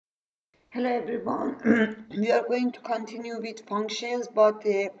Hello everyone. We are going to continue with functions, but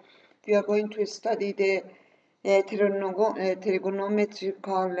we are going to study the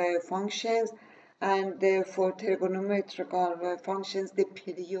trigonometrical functions, and for trigonometrical functions, the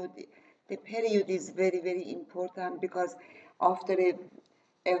period is very important, because after a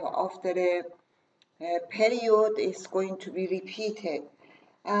period is going to be repeated,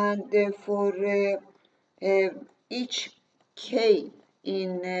 and for each k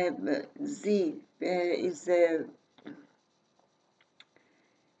in Z is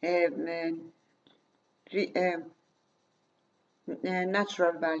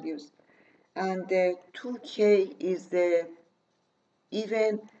natural values, and 2k is the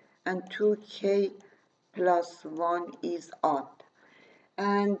even, and 2k plus 1 is odd.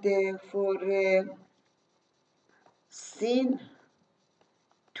 And for sin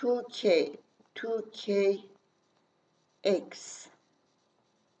 2k x,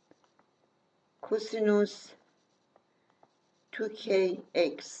 cosinus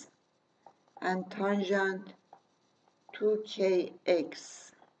 2kx, and tangent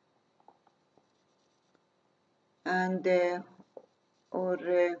 2kx, and or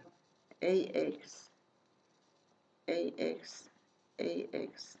ax,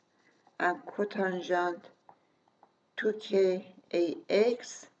 and cotangent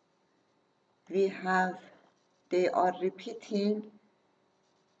 2kax, we have, they are repeating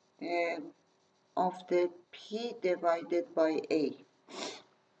of the p divided by a.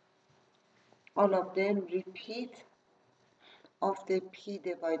 All of them repeat of the p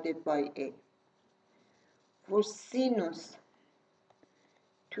divided by a. For sinus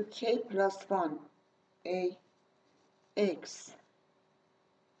 2k plus 1 a x,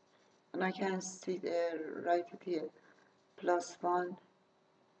 and I can see write it here, plus 1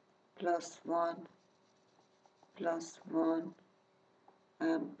 plus 1 plus 1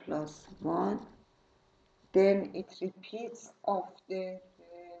 and plus 1, then it repeats of the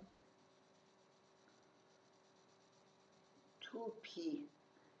 2p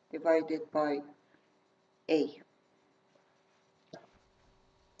divided by a.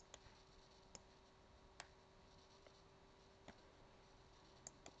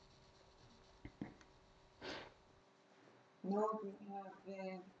 Now we have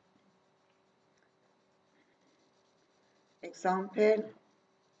example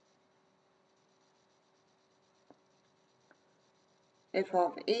f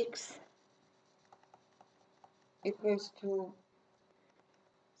of x equals to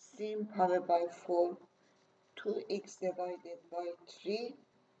sin power by 4 2x divided by 3,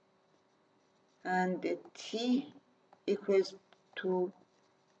 and t equals to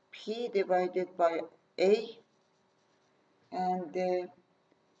p divided by a, and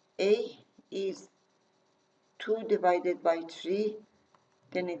a is 2 divided by 3,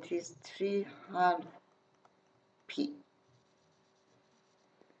 then it is 3/2 p.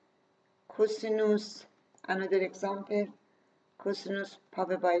 Cosinus, another example, cosinus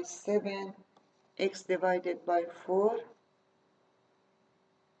power by 7 x divided by 4,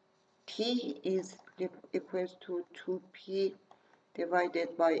 t is equals to 2p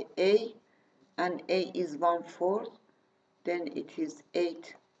divided by a, and a is 1/4, then it is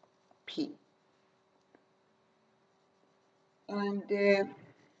 8p. And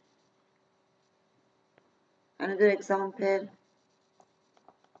another example,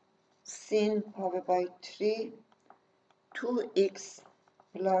 sin power by 3 2x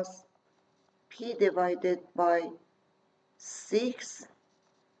plus p divided by 6,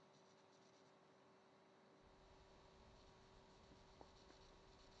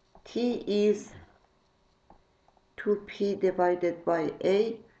 t is 2p divided by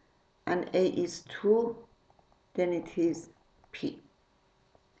a, and a is 2, then it is p.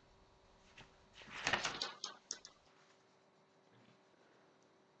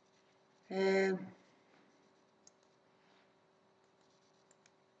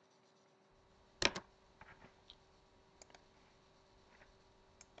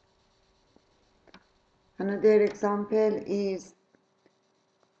 Another example is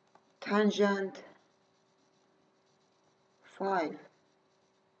tangent 5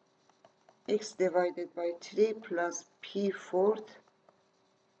 x divided by 3 plus p fourth,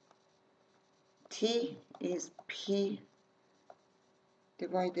 t is p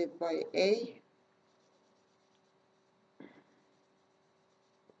divided by a,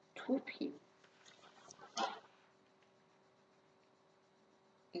 2p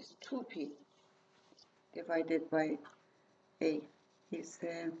is 2p divided by a is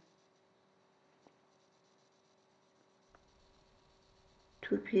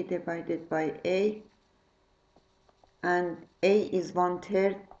 2p divided by a, and a is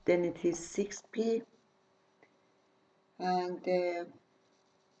 1/3, then it is 6p, and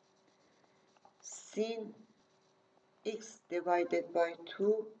sin x divided by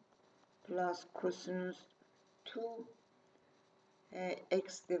 2 plus cosinus 2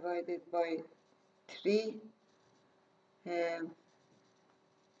 x divided by 3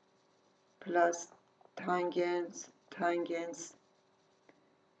 plus tangents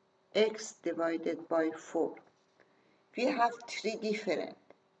x divided by 4. We have three different.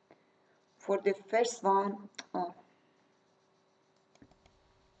 For the first one,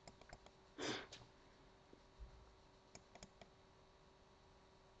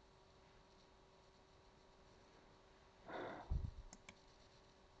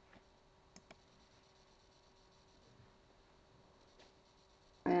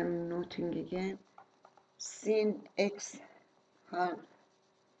 I am noting again, sin x half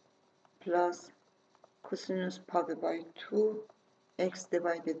plus cosinus power by 2 x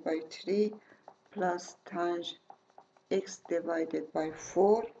divided by 3 plus tangent x divided by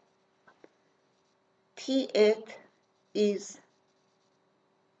 4. T8 is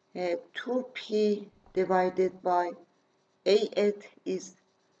 2p divided by A8 is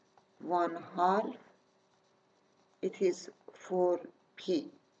 1/2. It is 4p.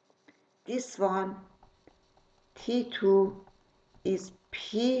 This one, T2 is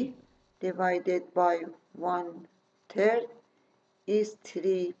p divided by 1/3 is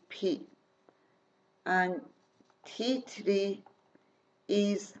 3p. And T3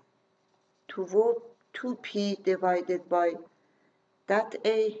 is 2p divided by that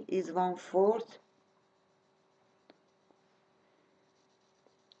A is 1/4.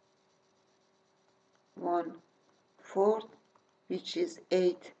 1/4, which is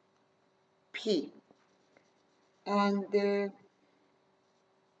 8p. And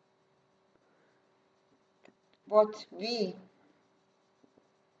what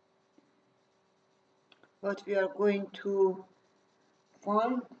we are going to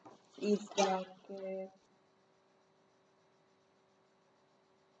find is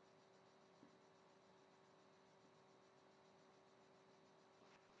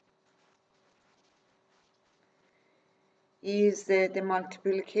that the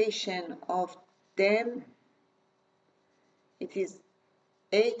multiplication of them. It is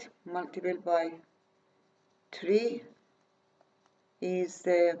 8 multiplied by 3 is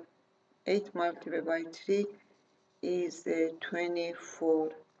 8 multiplied by 3 is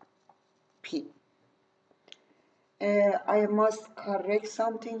 24p. I must correct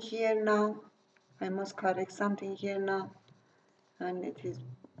something here now. And it is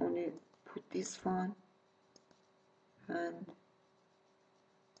only put this one and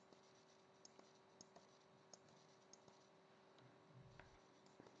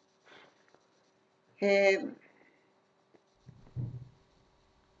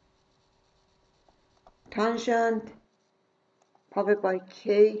tangent power by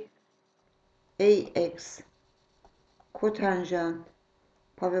k ax, cotangent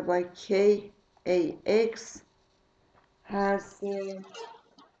power by k ax has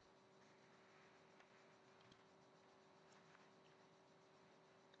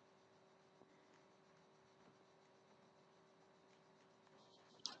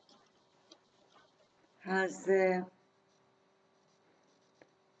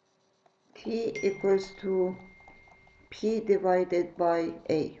t equals to p divided by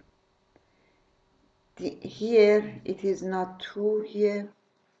a. Here it is not 2 here,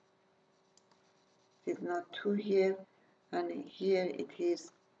 it is not 2 here, and here it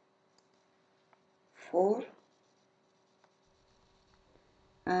is 4,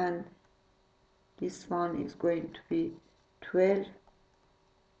 and this one is going to be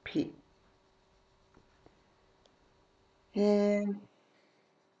 12p. And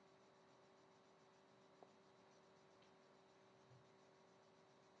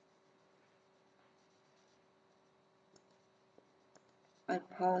I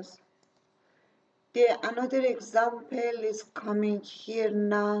pause. Another example is coming here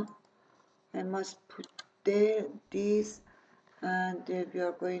now. I must put there this, and we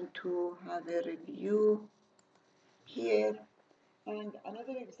are going to have a review here. And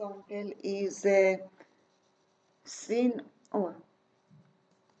another example is sin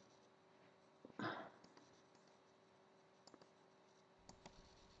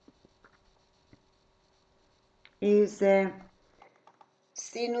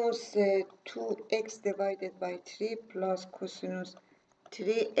sinus 2x divided by 3 plus cosinus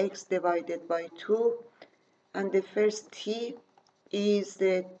 3x divided by 2, and the first t is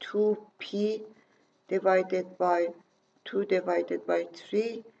 2p divided by 2 divided by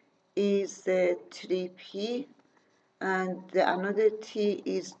 3 is 3p, and the another t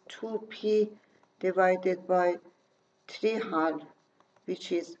is 2p divided by 3 half,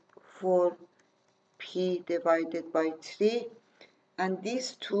 which is 4p divided by 3, and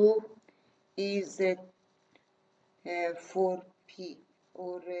these two is 4p,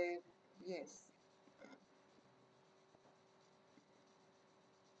 or yes.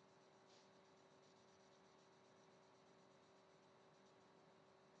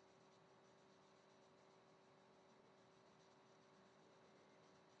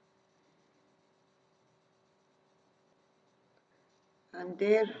 And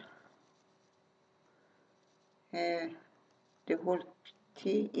there the whole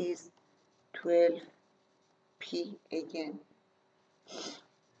t is 12p again.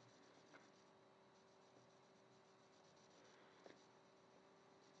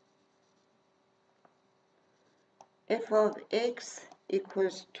 F of x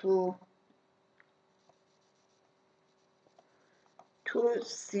equals to 2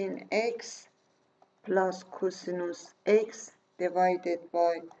 sin x plus cosinus x divided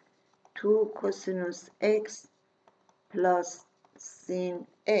by 2 cosinus x plus sin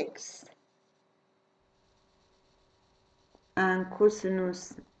x, and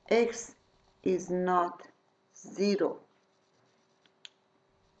cosinus x is not 0.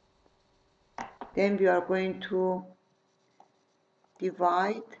 Then we are going to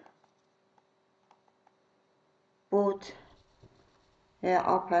divide both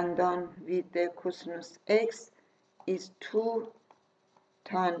up and down with the cosinus x is 2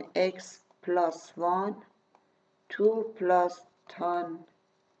 tan x plus 1, 2 plus tan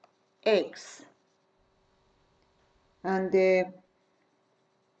x, and the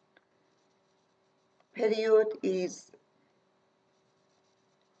period is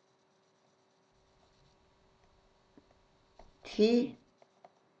t,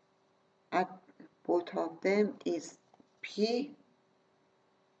 at both of them is p,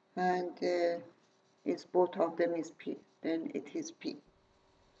 and is both of them is p, then it is p.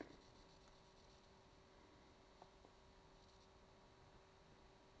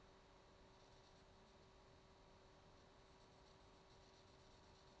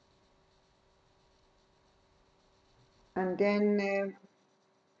 And then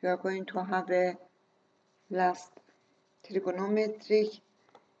we are going to have a last trigonometric.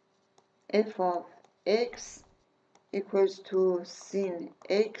 F of x equals to sin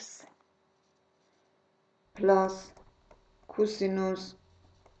x plus cosinus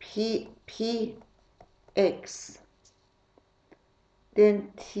px.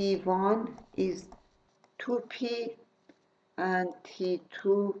 Then t1 is 2p and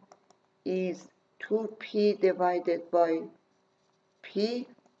t2 is 2p divided by p,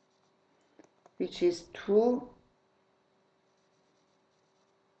 which is 2,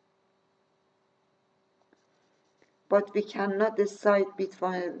 but we cannot decide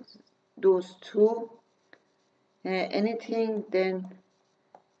between those two anything, then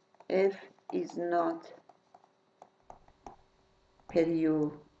f is not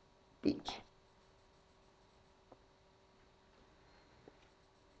periodic.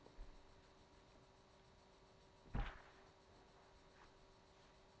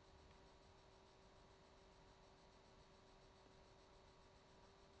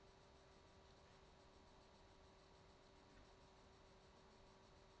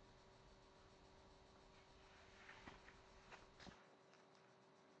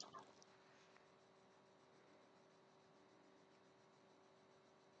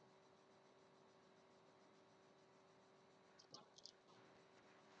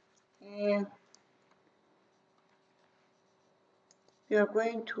 We are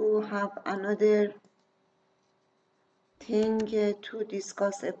going to have another thing to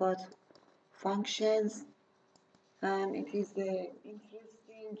discuss about functions, and it is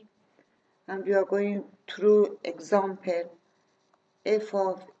interesting, and we are going through example. F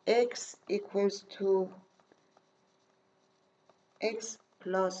of x equals to x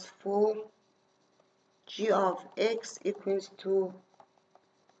plus 4, g of x equals to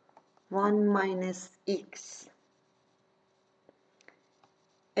 1 minus x.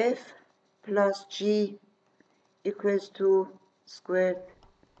 F plus g equals to squared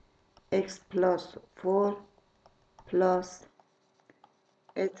x plus 4 plus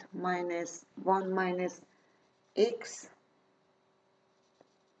 8 minus 1 minus x.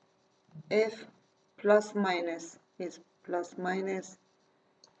 F plus minus is plus minus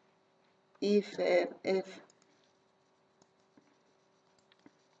if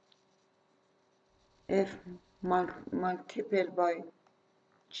f multiplied by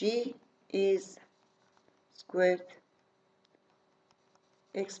g is squared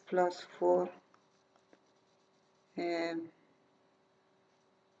x plus 4 um,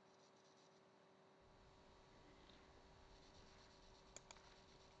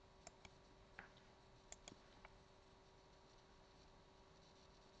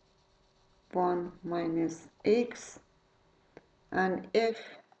 one minus x, and f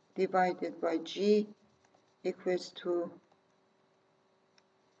divided by g equals to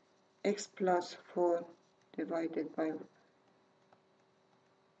x plus 4 divided by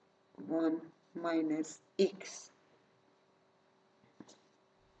 1 minus x.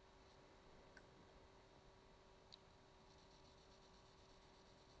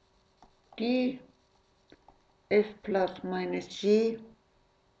 D f plus minus g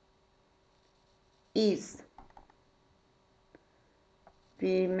is,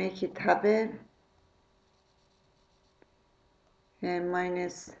 we make it table, and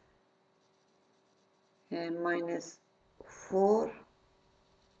minus 4,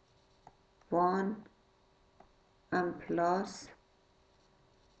 1, and plus,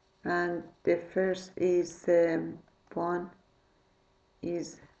 and the first is 1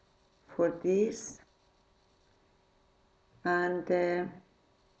 is for this, and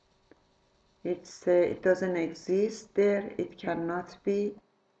it doesn't exist there, it cannot be,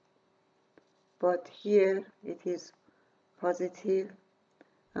 but here it is positive,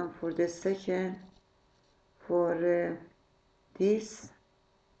 and for the second, for this,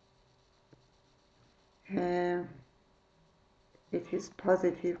 it is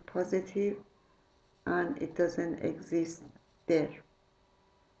positive, and it doesn't exist there.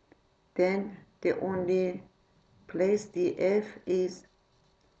 Then the only place the f is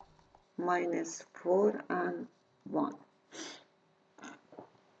minus 4 and 1.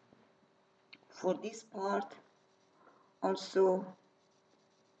 For this part also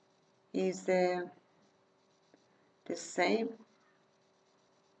is the same,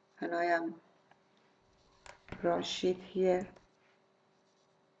 and I am brush it here.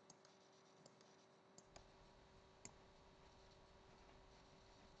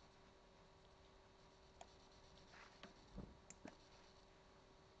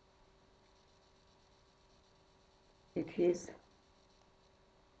 It is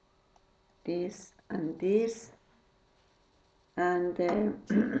this and this, and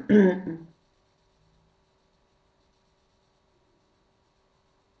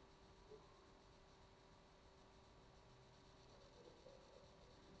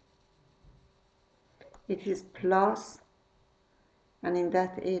it is plus, and in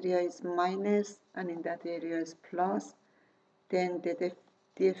that area is minus, and in that area is plus. Then the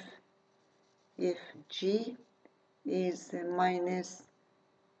if g is minus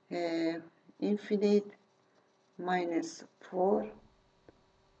infinite minus 4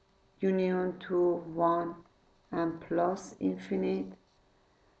 union to 1 and plus infinite,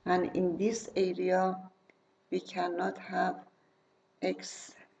 and in this area we cannot have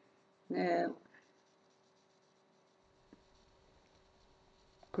x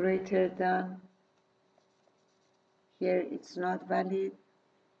greater than, here it's not valid,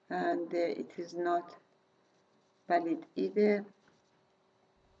 and it is not valid either,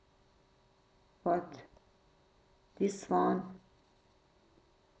 but this one,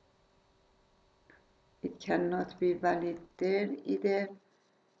 it cannot be valid there either,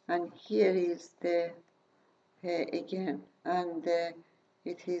 and here is the again, and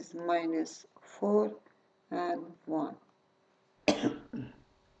it is minus 4 and 1.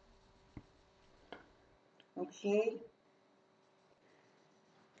 Okay,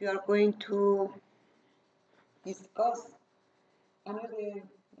 we are going to discuss another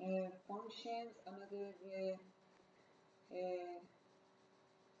functions, another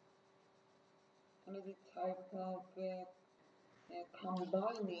type of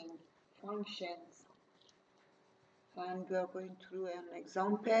combining functions, and we are going through an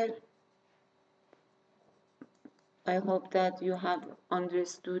example. I hope that you have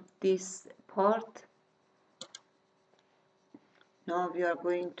understood this part. Now we are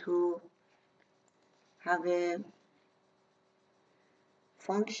going to have a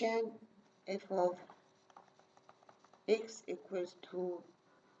function f of x equals to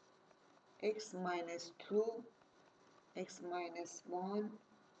x minus 2, x minus 1,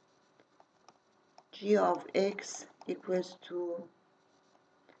 g of x equals to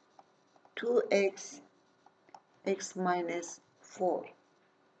 2x, x minus 4.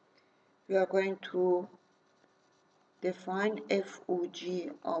 We are going to define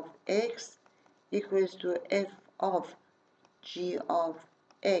FOG of x equals to f of g of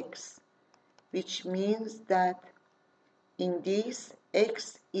x, which means that in this,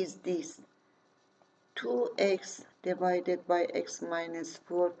 x is this, 2x divided by x minus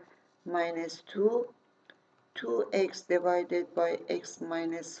 4 minus 2 2x divided by x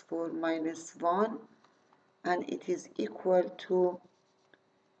minus 4 minus 1, and it is equal to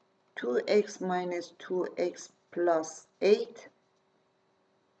 2x minus 2x plus 8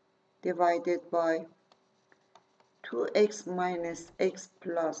 divided by 2x minus x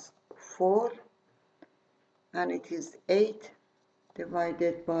plus 4, and it is 8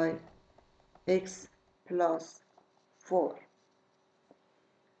 divided by x plus 4,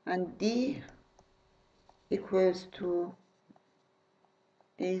 and d equals to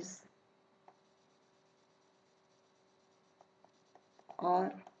is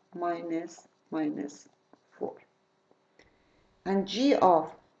r minus 4, and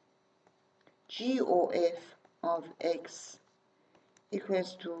GOF of x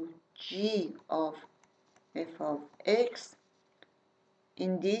equals to g of f of x.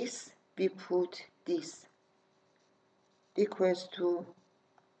 In this we put this equals to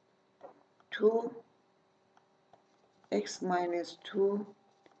 2x minus 2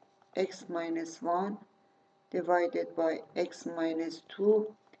 x minus 1 divided by x minus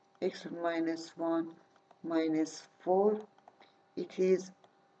 2 x minus 1 minus 4. It is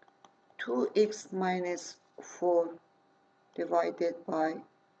 2x minus 4 divided by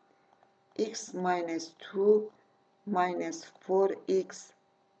x minus 2 minus 4x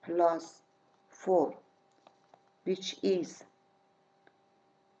plus 4, which is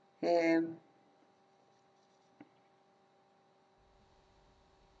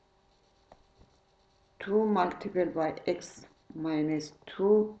 2 multiplied by x minus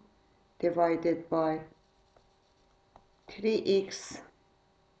 2 divided by 3x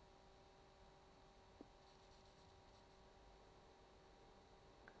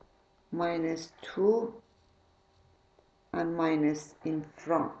minus 2 and minus in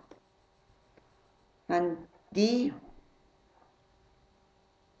front, and d,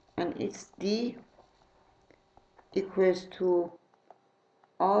 and its d equals to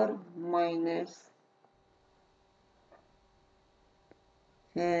r minus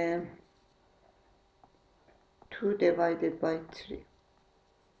 2 divided by 3.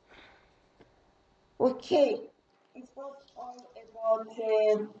 Okay, it was all about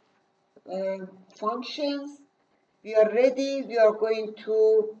functions. We are ready. We are going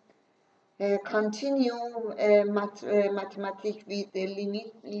to continue mathematics with the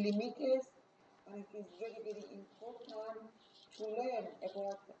limits, and it is very important to learn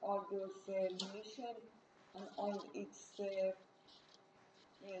about all those limitations and all its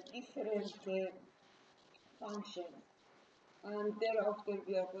different functions. And thereafter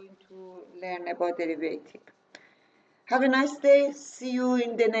we are going to learn about derivative. Have a nice day. See you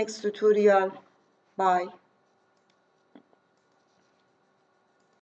in the next tutorial. Bye.